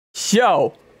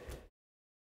Yo,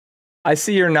 I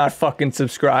see you're not fucking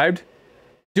subscribed.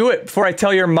 Do it before I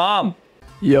tell your mom.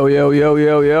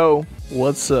 Yo.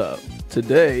 What's up?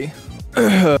 Today,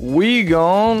 we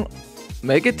gon'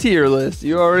 make a tier list.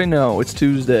 You already know, it's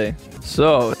Tuesday.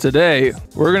 So today,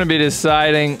 we're gonna be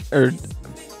deciding, or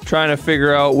trying to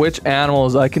figure out which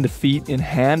animals I can defeat in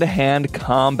hand-to-hand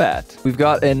combat. We've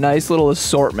got a nice little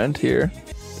assortment here.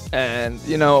 And,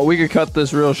 you know, we could cut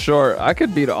this real short. I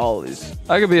could beat all these.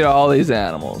 I could beat all these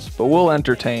animals, but we'll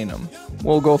entertain them.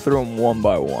 We'll go through them one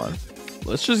by one.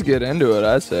 Let's just get into it,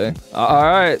 I'd say. All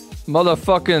right,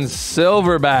 motherfucking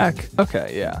silverback.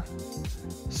 Okay, yeah.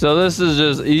 So this is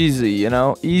just easy, you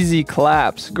know? Easy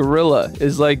claps. Gorilla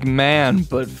is like man,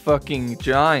 but fucking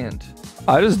giant.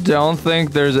 I just don't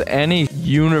think there's any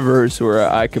universe where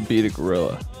I could beat a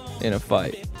gorilla in a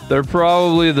fight. They're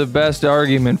probably the best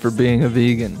argument for being a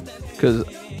vegan, because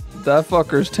that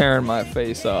fucker's tearing my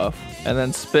face off and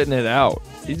then spitting it out.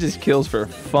 He just kills for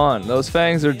fun. Those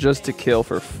fangs are just to kill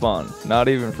for fun, not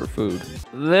even for food.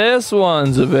 This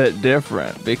one's a bit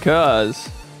different because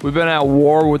we've been at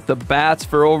war with the bats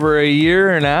for over a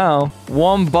year now.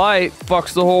 One bite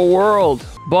fucks the whole world.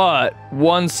 But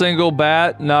one single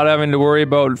bat, not having to worry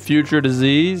about future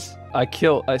disease,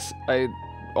 I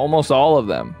almost all of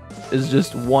them. Is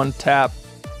just one tap,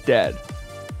 dead.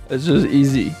 It's just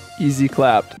easy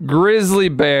clapped. Grizzly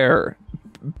bear,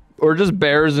 or just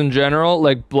bears in general,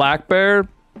 like black bear.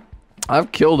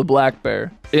 I've killed a black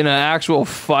bear. In an actual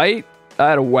fight, I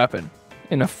had a weapon.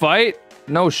 In a fight,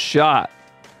 no shot.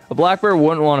 A black bear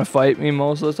wouldn't want to fight me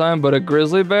most of the time, but a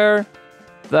grizzly bear,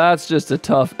 that's just a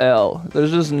tough L.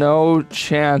 There's just no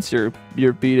chance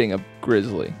you're beating a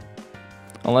grizzly.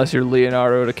 Unless you're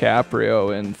Leonardo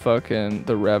DiCaprio in fucking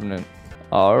The Revenant.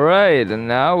 Alright, and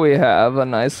now we have a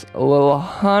nice little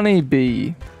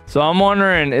honeybee. So I'm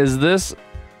wondering,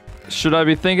 should I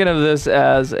be thinking of this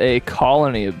as a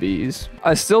colony of bees?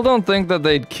 I still don't think that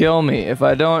they'd kill me if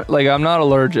I don't, like, I'm not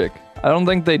allergic. I don't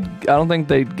think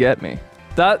they'd get me.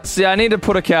 See, I need to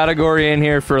put a category in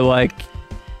here for, like,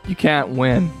 you can't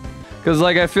win. Because,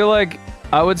 like, I feel like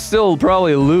I would still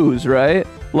probably lose, right?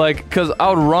 Like, because I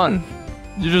would run.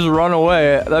 You just run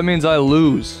away. That means I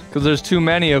lose. Because there's too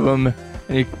many of them.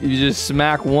 And you just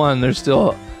smack one. There's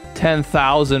still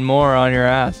 10,000 more on your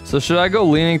ass. So should I go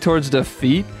leaning towards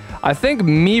defeat? I think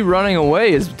me running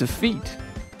away is defeat.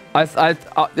 Yeah,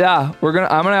 I'm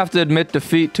gonna have to admit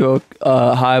defeat to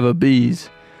a hive of bees.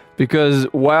 Because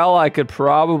while I could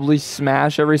probably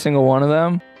smash every single one of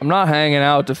them, I'm not hanging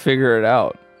out to figure it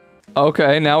out.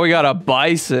 Okay, now we got a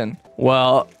bison.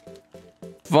 Well,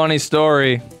 funny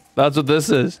story. That's what this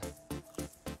is.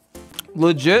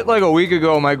 Legit, like a week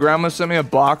ago, my grandma sent me a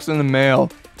box in the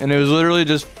mail, and it was literally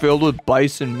just filled with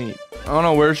bison meat. I don't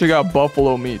know where she got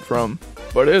buffalo meat from,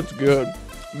 but it's good.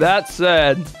 That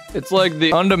said, it's like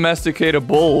the undomesticated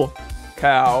bull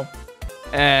cow,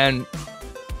 and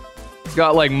it's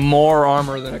got like more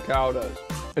armor than a cow does.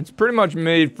 It's pretty much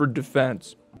made for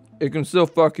defense. It can still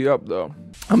fuck you up though.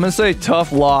 I'm gonna say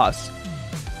tough loss,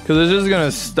 because it's just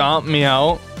gonna stomp me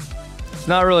out. It's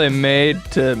not really made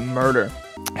to murder.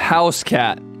 House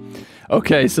cat.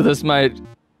 Okay, so this might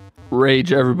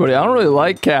rage everybody. I don't really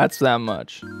like cats that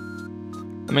much.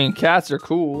 I mean, cats are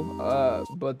cool,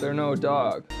 but they're no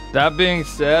dog. That being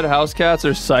said, house cats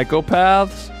are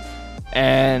psychopaths,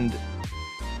 and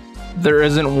there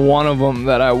isn't one of them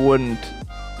that I wouldn't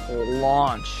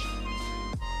launch.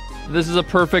 This is a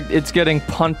perfect it's getting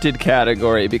punted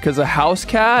category, because a house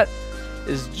cat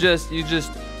is just, you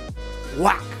just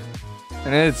whack.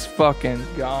 And it's fucking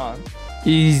gone.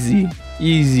 Easy.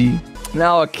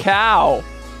 Now a cow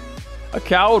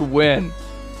would win.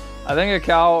 I think a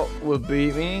cow would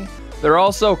beat me. They're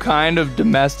also kind of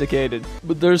domesticated,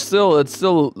 but it's still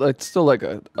like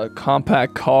a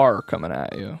compact car coming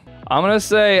at you. I'm gonna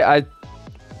say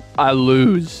I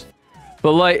lose.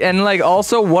 But like,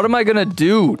 also, what am I gonna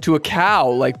do to a cow?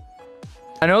 Like,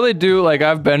 I know they do, like,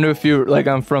 I've been to a few, like,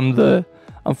 I'm from the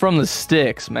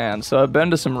sticks, man. So I've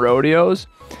been to some rodeos,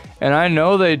 and I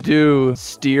know they do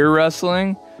steer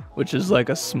wrestling, which is like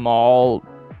a small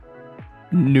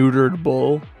neutered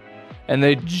bull, and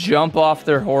they jump off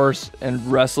their horse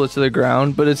and wrestle it to the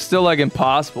ground, but it's still like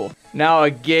impossible. Now a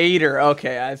gator,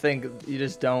 okay, I think you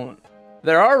just don't.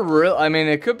 There are I mean,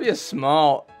 it could be a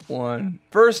small one.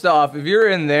 First off, if you're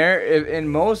in there, in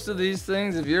most of these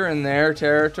things, if you're in their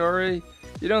territory,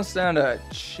 you don't stand a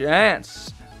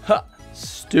chance. Ha!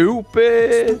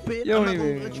 Stupid. You don't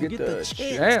even get the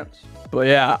chance. But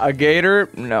yeah, a gator,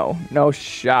 no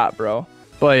shot, bro.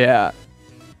 But yeah,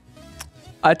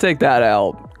 I take that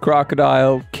L.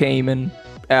 Crocodile, caiman,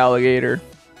 alligator,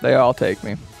 they all take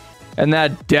me. And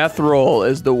that death roll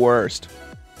is the worst.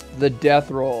 The death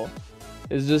roll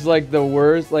is just like the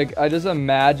worst. Like, I just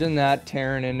imagine that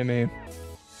tearing into me.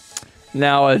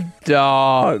 Now a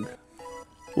dog.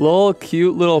 Little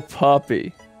cute little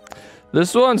puppy.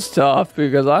 This one's tough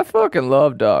because I fucking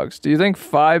love dogs. Do you think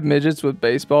 5 midgets with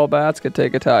baseball bats could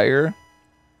take a tiger?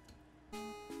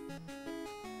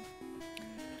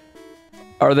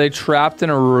 Are they trapped in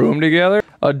a room together?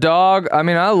 A dog? I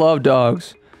mean, I love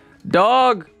dogs.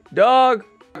 Dog! Dog!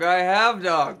 I have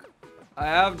dog. I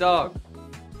have dog.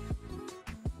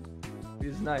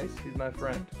 He's nice. He's my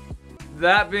friend.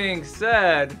 That being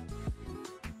said,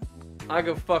 I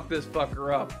could fuck this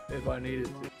fucker up if I needed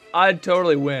to. I'd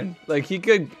totally win. Like, he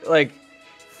could, like,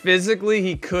 physically,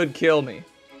 he could kill me.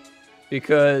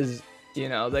 Because, you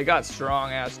know, they got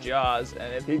strong-ass jaws.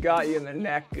 And if he got you in the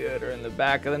neck good or in the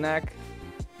back of the neck,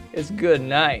 it's good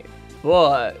night.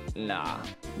 But, nah.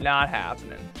 Not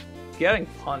happening. Getting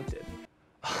punted.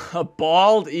 A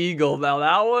bald eagle. Now,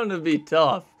 that one would be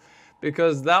tough.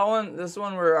 Because that one, this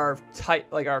one where our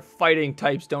our fighting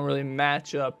types don't really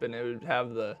match up. And it would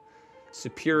have the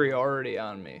superiority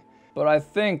on me. But I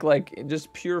think, like,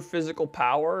 just pure physical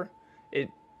power, it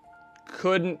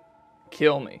couldn't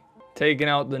kill me. Taking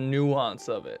out the nuance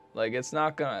of it. Like, it's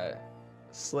not gonna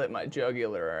slit my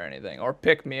jugular or anything, or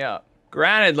pick me up.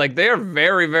 Granted, like, they are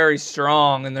very, very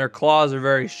strong, and their claws are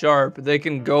very sharp. They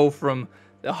can go from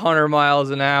 100 miles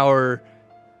an hour,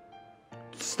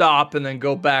 stop, and then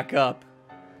go back up,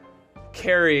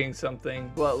 carrying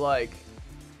something, but, like...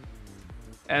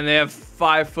 And they have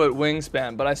 5-foot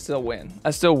wingspan, but I still win.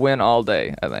 I still win all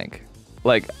day, I think.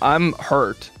 Like, I'm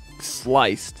hurt,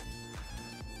 sliced.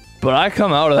 But I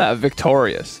come out of that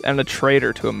victorious and a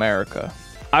traitor to America.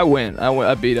 I win.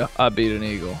 I beat an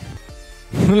eagle.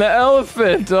 The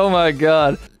elephant, oh my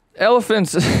god.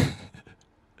 Elephants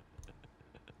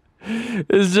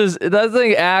is just, that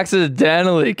thing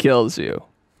accidentally kills you.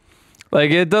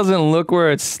 Like, it doesn't look where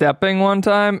it's stepping one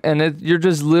time, and you're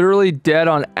just literally dead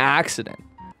on accident.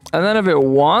 And then if it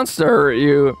wants to hurt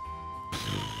you...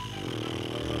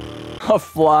 A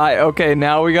fly. Okay,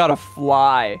 now we got a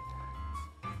fly.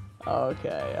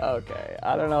 Okay, okay.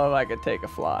 I don't know if I could take a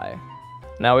fly.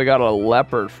 Now we got a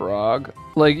leopard frog.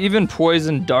 Like, even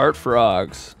poison dart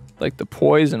frogs. Like, the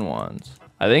poison ones.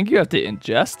 I think you have to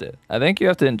ingest it. I think you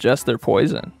have to ingest their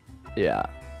poison. Yeah.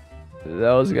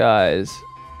 Those guys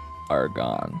are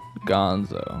gone.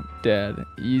 Gonzo. Dead.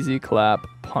 Easy clap.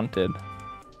 Punted.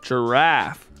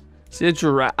 Giraffe. See a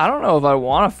giraffe? I don't know if I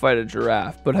want to fight a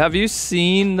giraffe, but have you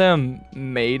seen them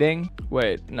mating?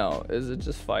 Wait, no. Is it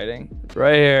just fighting?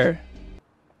 Right here.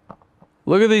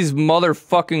 Look at these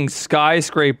motherfucking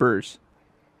skyscrapers.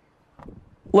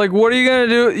 Like, what are you gonna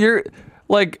do? You're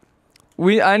like,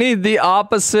 I need the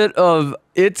opposite of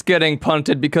it's getting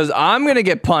punted because I'm gonna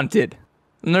get punted.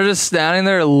 And they're just standing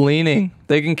there leaning.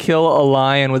 They can kill a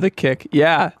lion with a kick.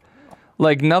 Yeah.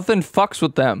 Like, nothing fucks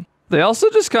with them. They also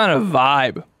just kind of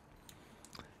vibe.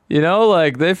 You know,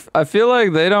 like, I feel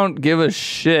like they don't give a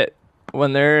shit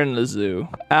when they're in the zoo.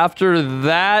 After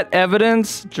that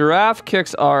evidence, giraffe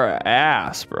kicks our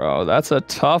ass, bro. That's a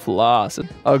tough loss.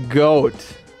 A goat.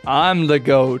 I'm the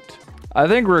goat. I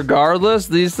think regardless,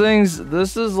 these things,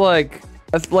 this is like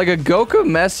a goat could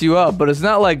mess you up, but it's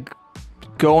not like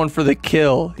going for the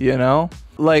kill, you know?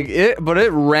 Like, but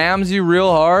it rams you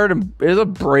real hard and it'll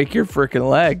break your freaking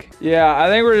leg. Yeah, I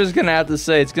think we're just gonna have to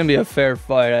say it's gonna be a fair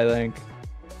fight, I think.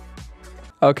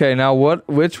 Okay, now what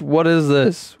is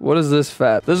this? What is this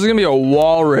fat? This is gonna be a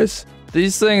walrus.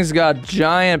 These things got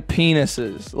giant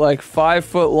penises, like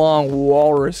 5-foot long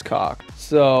walrus cock.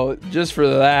 So just for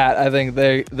that, I think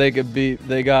they could beat.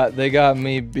 They got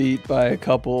me beat by a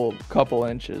couple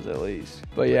inches at least.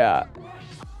 But yeah.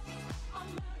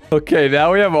 Okay,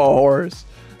 now we have a horse.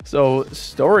 So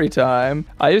story time.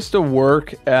 I used to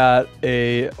work at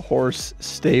a horse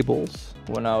stables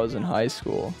when I was in high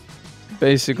school.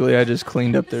 Basically, I just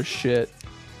cleaned up their shit.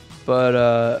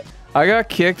 But I got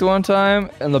kicked one time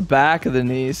in the back of the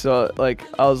knee, so like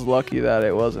I was lucky that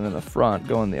it wasn't in the front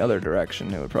going the other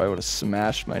direction. It would probably would have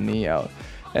smashed my knee out.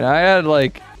 And I had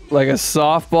like a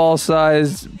softball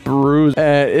sized bruise,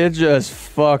 and it just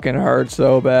fucking hurt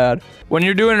so bad. When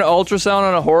you're doing an ultrasound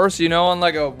on a horse, you know, on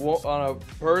a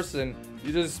person,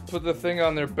 you just put the thing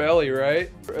on their belly, right?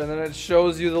 And then it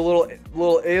shows you the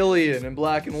little alien in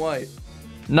black and white.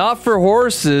 Not for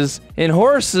horses. In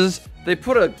horses, they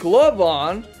put a glove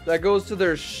on that goes to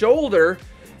their shoulder,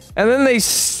 and then they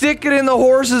stick it in the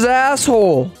horse's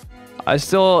asshole. I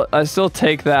still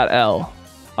take that L.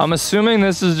 I'm assuming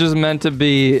this is just meant to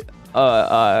be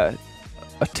a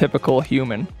typical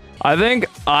human. I think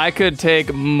I could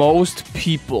take most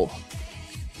people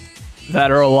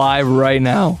that are alive right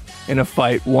now in a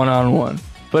fight, one-on-one.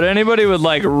 But anybody with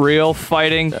like real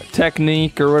fighting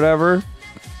technique or whatever,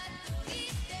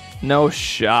 no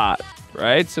shot,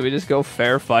 right? So we just go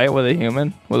fair fight with a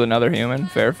human, with another human,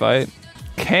 fair fight.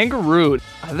 Kangaroo,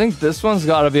 I think this one's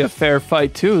got to be a fair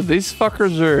fight too. These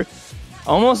fuckers are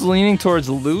almost leaning towards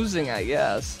losing, I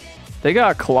guess. They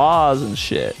got claws and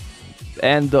shit.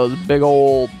 And those big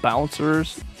old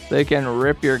bouncers, they can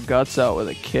rip your guts out with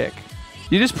a kick.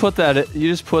 You just put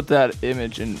that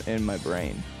image in my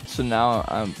brain. So now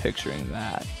I'm picturing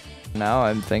that. Now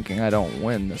I'm thinking I don't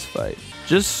win this fight.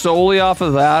 Just solely off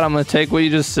of that, I'm gonna take what you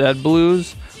just said,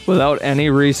 Blues, without any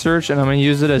research, and I'm gonna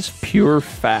use it as pure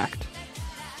fact.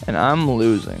 And I'm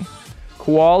losing.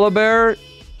 Koala bear,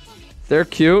 they're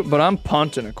cute, but I'm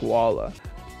punting a koala.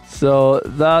 So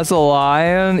that's a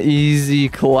lion, easy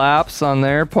collapse on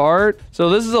their part. So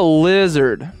this is a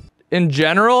lizard. In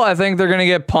general, I think they're gonna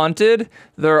get punted.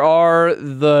 There are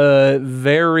the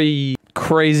very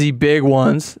crazy big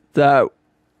ones that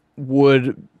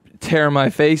would tear my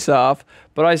face off,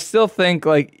 but I still think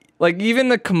like even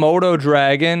the Komodo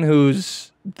dragon,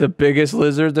 who's the biggest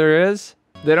lizard there is,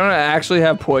 they don't actually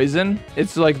have poison.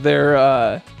 It's like they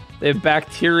have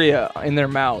bacteria in their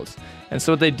mouths. And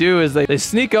so what they do is they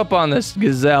sneak up on this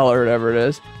gazelle or whatever it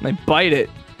is, and they bite it,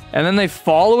 and then they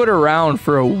follow it around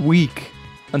for a week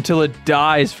until it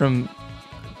dies from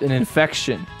an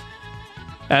infection.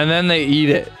 And then they eat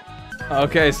it.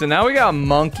 Okay, so now we got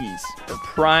monkeys, or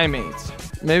primates.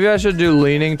 Maybe I should do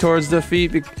leaning towards the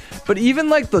feet, but even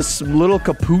like the little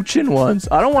capuchin ones,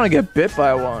 I don't want to get bit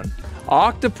by one.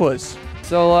 Octopus.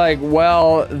 So like,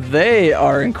 well, they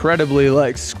are incredibly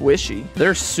like squishy.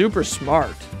 They're super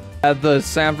smart. At the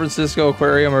San Francisco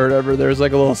Aquarium or whatever, there's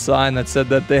like a little sign that said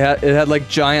that it had like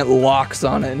giant locks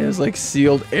on it and it was like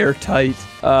sealed airtight.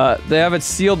 They have it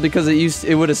sealed because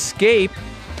it would escape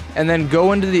and then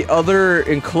go into the other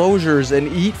enclosures and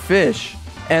eat fish,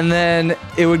 and then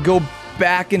it would go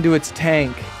back into its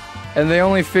tank. And they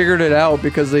only figured it out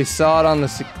because they saw it on the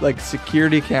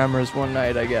security cameras one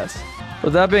night, I guess.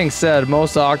 But that being said,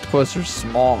 most octopus are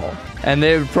small, and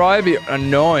they would probably be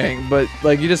annoying, but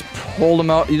like you just pull them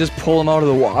out of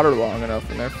the water long enough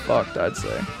and they're fucked, I'd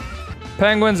say.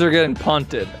 Penguins are getting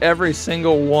punted, every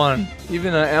single one,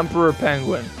 even an emperor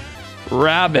penguin.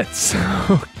 Rabbits,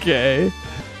 okay.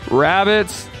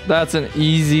 Rabbits, that's an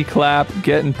easy clap,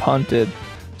 getting punted.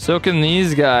 So can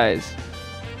these guys.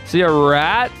 See a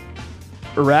rat?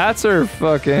 Rats are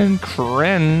fucking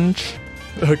cringe.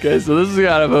 Okay, so this is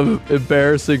kind of an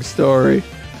embarrassing story.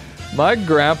 My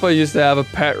grandpa used to have a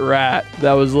pet rat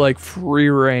that was like free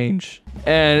range,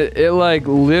 and it like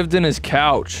lived in his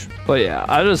couch. But yeah,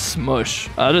 I just smush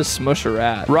a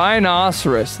rat.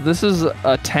 Rhinoceros, this is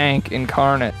a tank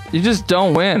incarnate. You just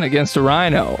don't win against a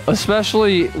rhino,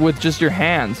 especially with just your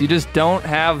hands. You just don't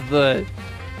have the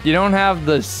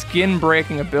skin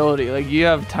breaking ability. Like you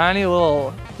have tiny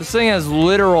little, this thing has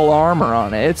literal armor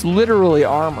on it. It's literally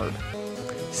armored.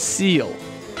 Seal.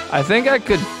 I think I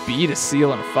could beat a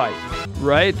seal in a fight,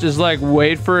 right? Just like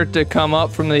wait for it to come up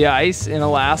from the ice in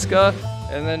Alaska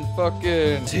and then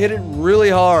fucking hit it really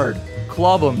hard.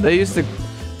 Club them. They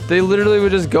literally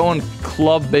would just go and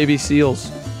club baby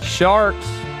seals. Sharks.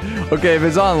 Okay, if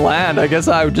it's on land, I guess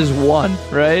I just won,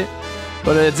 right?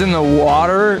 But it's in the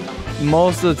water,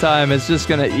 most of the time it's just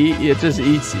gonna eat you. It just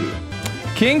eats you.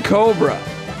 King Cobra.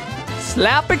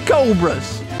 Slappy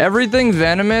cobras. Everything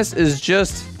venomous is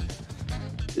just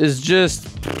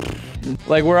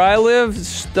like where I live,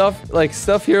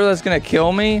 stuff here that's gonna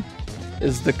kill me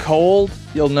is the cold.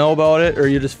 You'll know about it, or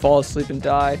you just fall asleep and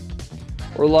die.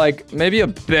 Or like maybe a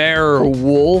bear or a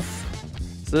wolf.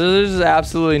 So there's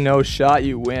absolutely no shot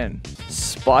you win.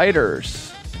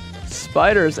 Spiders.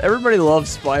 Spiders, everybody loves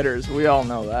spiders. We all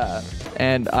know that.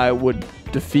 And I would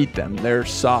defeat them. They're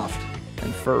soft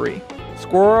and furry.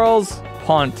 Squirrels,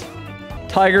 punt.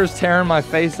 Tigers tearing my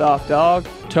face off, dog.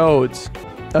 Toads.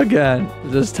 Again,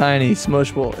 just tiny,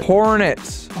 smushable.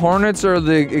 Hornets. Hornets are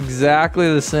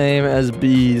exactly the same as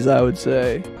bees, I would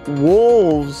say.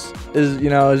 Wolves is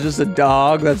just a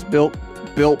dog that's built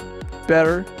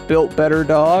better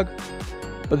dog.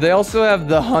 But they also have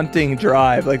the hunting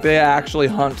drive. Like they actually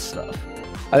hunt stuff.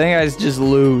 I think I just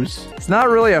lose. It's not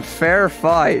really a fair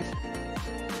fight.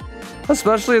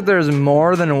 Especially if there's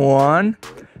more than one.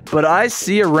 But I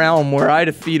see a realm where I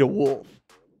defeat a wolf.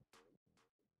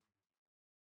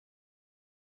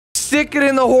 Stick it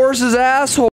in the horse's asshole.